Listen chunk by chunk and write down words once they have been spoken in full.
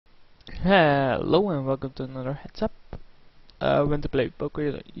Hello and welcome to another heads up. Went to play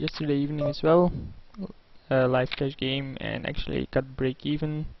poker yesterday evening as well. Live cash game and actually got break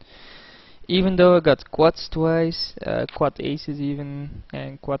even. Even though I got quads twice, quad aces even,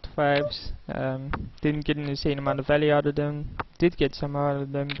 and quad fives. Didn't get an insane amount of value out of them. Did get some out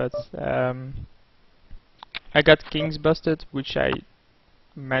of them, but I got kings busted, which I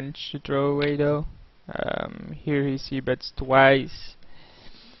managed to throw away though. Here he c-bets twice.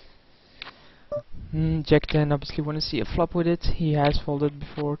 Jack 10 obviously want to see a flop with it. He has folded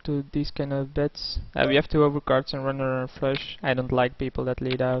before to these kind of bets. We have two overcards and runner and flush. I don't like people that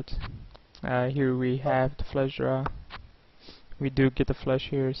lead out. Here we have the flush draw. We do get a flush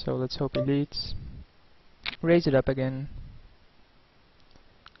here, so let's hope he leads. Raise it up again.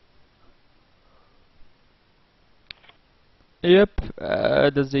 Yep,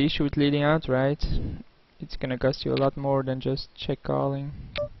 that's the issue with leading out, right? It's gonna cost you a lot more than just check calling.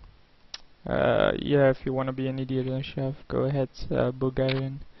 Yeah, if you wanna be an idiot and shove, go ahead,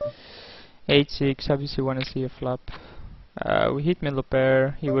 Bulgarian. 8-6, obviously wanna see a flop. We hit middle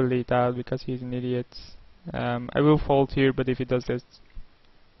pair, he will lead out because he's an idiot. I will fold here, but if he does this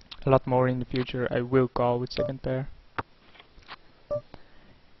a lot more in the future, I will call with second pair.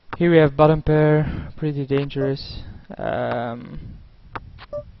 Here we have bottom pair, pretty dangerous.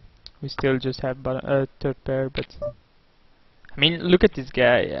 We still just have third pair, but I mean, look at this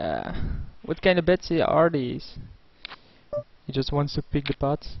guy. What kind of bets are these? He just wants to pick the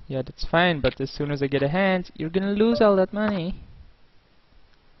pot. Yeah, that's fine, but as soon as I get a hand, you're gonna lose all that money.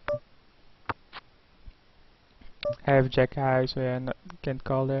 I have jack high, so yeah, can't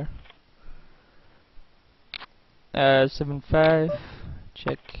call there. 7-5,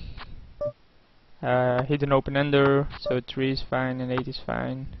 check. Hit an open ender, so 3 is fine and 8 is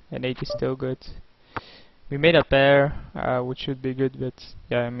fine, and 8 is still good. We made a pair, which should be good, but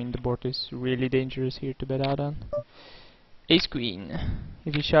yeah, I mean the board is really dangerous here to bet out on. Ace queen.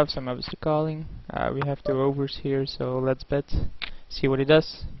 If he shoves, I'm obviously calling. We have two overs here, so let's bet. See what he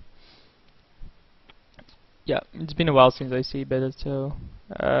does. Yeah, it's been a while since I see betted, so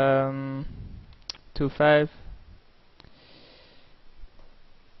 2-5.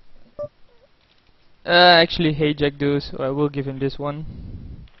 Actually, hey jack deuce, so I will give him this one.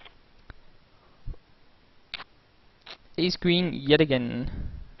 Ace queen yet again,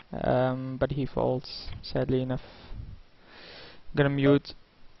 but he folds, sadly enough. Gonna mute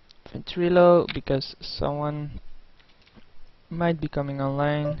Ventrilo because someone might be coming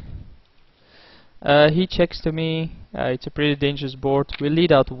online. He checks to me. It's a pretty dangerous board. We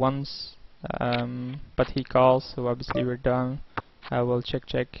lead out once, but he calls, so obviously we're down. We'll check.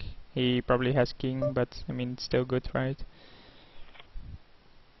 He probably has king, but I mean it's still good, right?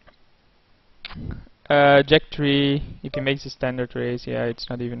 Jack 3, if he makes a standard raise, yeah, it's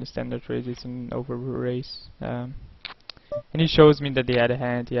not even a standard raise, it's an over raise. And he shows me that he had a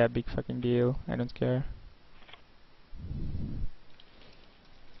hand, yeah, big fucking deal, I don't care.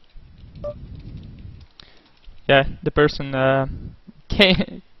 Yeah, the person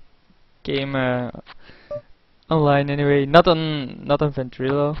came online anyway, not on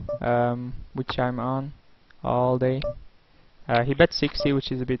Ventrilo, which I'm on all day. He bet 60, which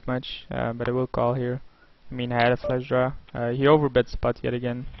is a bit much, but I will call here. I mean, I had a flush draw. He overbets the pot yet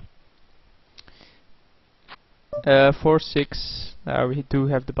again. 4-6. We do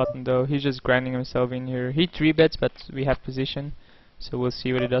have the button though. He's just grinding himself in here. He 3-bets, but we have position, so we'll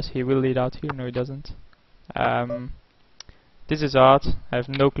see what he does. He will lead out here. No, he doesn't. This is odd. I have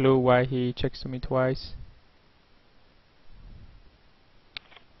no clue why he checks to me twice.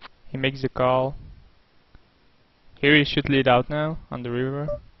 He makes the call. Here he should lead out now on the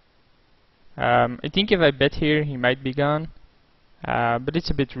river. I think if I bet here he might be gone, but it's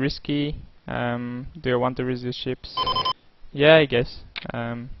a bit risky. Do I want to risk the chips? Yeah, I guess.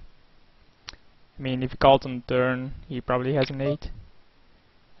 I mean, if he called on the turn, he probably has an 8.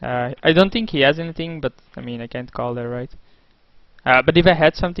 I don't think he has anything, but I mean, I can't call there, right? But if I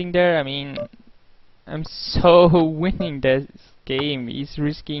had something there, I mean, I'm so winning this game. He's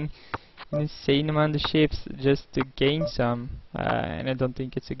risking an insane amount of chips just to gain some, and I don't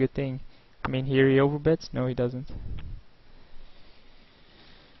think it's a good thing. I mean, here he overbets. No, he doesn't.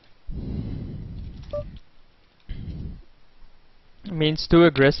 I mean, it's too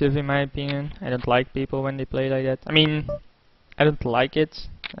aggressive in my opinion. I don't like people when they play like that. I mean, I don't like it.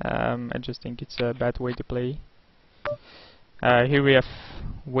 I just think it's a bad way to play. Here we have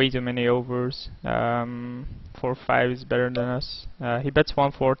way too many overs. 4-5 is better than us. He bets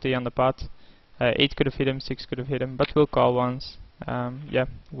 140 on the pot. 8 could have hit him, 6 could have hit him, but we'll call once. Yeah,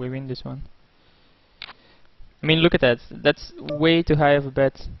 we win this one. I mean, look at that. That's way too high of a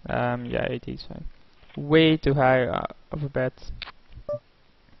bet. Yeah, 80 is fine. Way too high of a bet,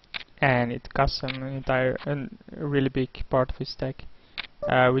 and it costs him a really big part of his stack.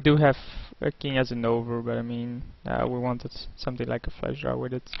 We do have a king as an over, but I mean, we wanted something like a flush draw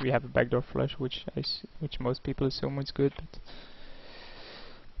with it. We have a backdoor flush, which most people assume is good.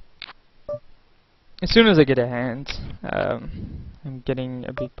 But as soon as I get a hand, I'm getting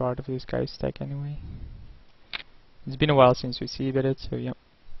a big part of this guy's stack anyway. It's been a while since we see bet it, so yeah.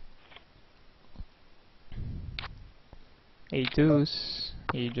 8 deuce.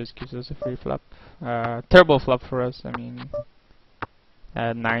 He just gives us a free flop. Terrible flop for us. I mean,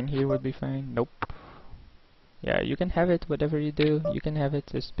 9 here would be fine. Nope. Yeah, you can have it. Whatever you do, you can have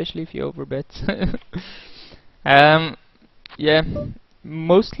it, especially if you overbet. Yeah.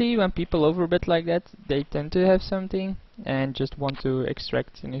 Mostly when people overbet like that, they tend to have something and just want to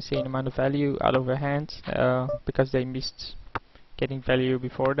extract an insane amount of value out of a hand because they missed getting value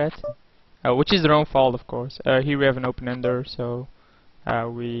before that, which is their own fault, of course. Here we have an open ender, so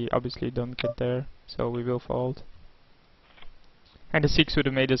we obviously don't get there, so we will fold. And the 6 would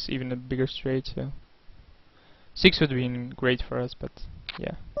have made us even a bigger straight, so 6 would have been great for us, but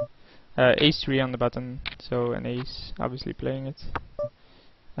yeah. Ace 3 on the button, so an ace obviously playing it.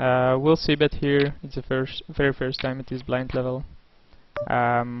 We'll see bet here. It's the very first time at this blind level.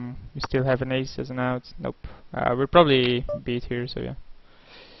 We still have an ace as an out. Nope. We'll probably beat here, so yeah.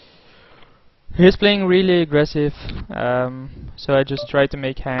 He's playing really aggressive, so I just try to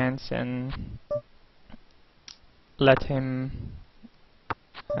make hands and let him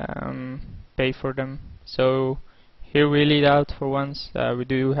pay for them. So here we lead out for once. We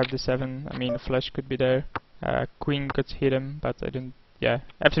do have the 7. I mean, the flush could be there. Queen could hit him, but I didn't. Yeah,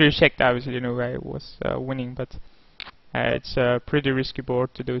 after he checked, obviously, you know, I was winning, but it's a pretty risky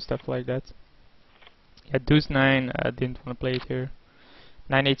board to do stuff like that. Yeah, deuce 9, didn't want to play it here.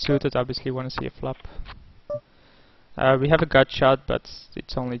 9-8 suited, obviously want to see a flop. We have a gut shot, but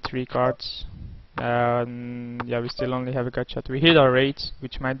it's only 3 cards. Yeah, we still only have a gut shot. We hit our 8,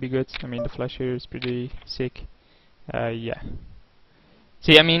 which might be good. I mean, the flush here is pretty sick. Yeah.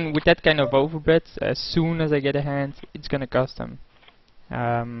 See, I mean, with that kind of overbet, as soon as I get a hand, it's gonna cost them.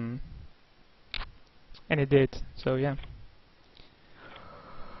 And it did, so yeah.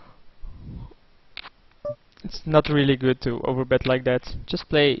 It's not really good to overbet like that. Just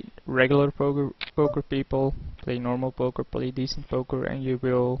play regular poker people, play normal poker, play decent poker, and you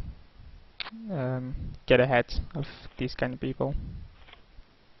will get ahead of these kind of people.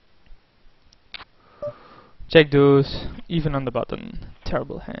 Jack deuce, even on the button,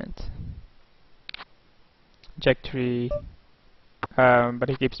 terrible hand. Jack 3, but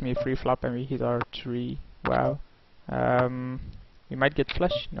he gives me a free flop and we hit our 3. Wow. We might get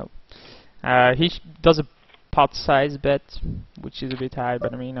flush. No. He does a pot size bet, which is a bit high,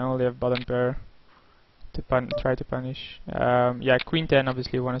 but I mean I only have bottom pair to try to punish. Yeah, queen 10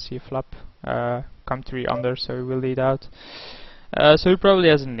 obviously want to see a flop. Come 3 under, so we will lead out. So he probably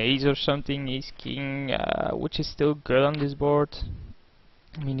has an ace or something, ace king, which is still good on this board.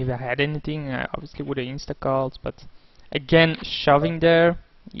 I mean, if I had anything, I obviously would have insta-called, but again, shoving there,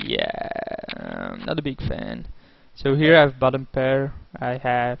 yeah, not a big fan. So here I have bottom pair, I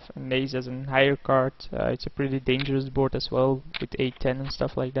have an ace as a higher card. It's a pretty dangerous board as well, with 8-10 and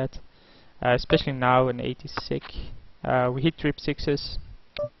stuff like that. Especially now, an 8 is sick. We hit trip 6s,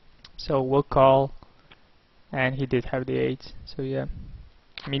 so we'll call. And he did have the 8, so yeah.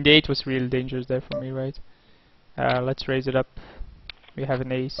 I mean, the 8 was really dangerous there for me, right? Let's raise it up. We have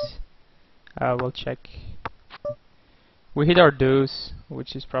an ace. We'll check. We hit our deuce,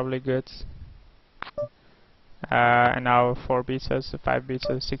 which is probably good. And now 4 beats us, 5 beats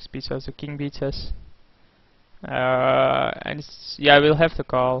us, 6 beats us, the king beats us. And it's, yeah, we'll have to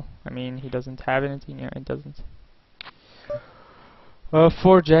call. I mean, he doesn't have anything. Yeah, it doesn't.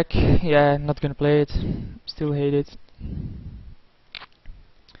 4 jack, yeah, not gonna play it, still hate it.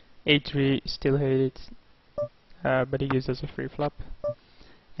 8-3, still hate it, but he gives us a free flop.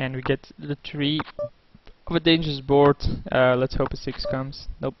 And we get the 3 of a dangerous board. Let's hope a 6 comes.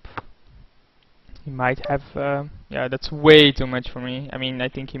 Nope. He might have, yeah, that's way too much for me. I mean, I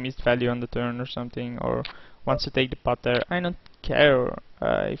think he missed value on the turn or something, or wants to take the pot there. I don't care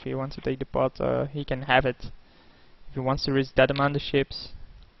if he wants to take the pot, he can have it. If he wants to risk that amount of chips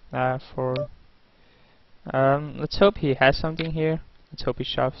for... let's hope he has something here. Let's hope he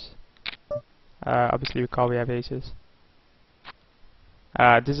shoves. Obviously we call, we have aces.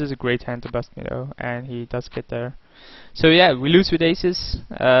 This is a great hand to bust me though, and he does get there. So yeah, we lose with aces.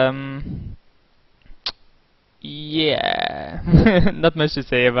 Yeah, not much to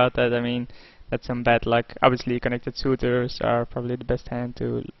say about that. I mean, That's some bad luck. Obviously, connected suitors are probably the best hand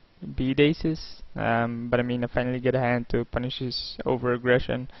to beat aces. But I mean, I finally get a hand to punish his over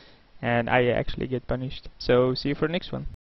aggression, and I actually get punished. So see you for the next one.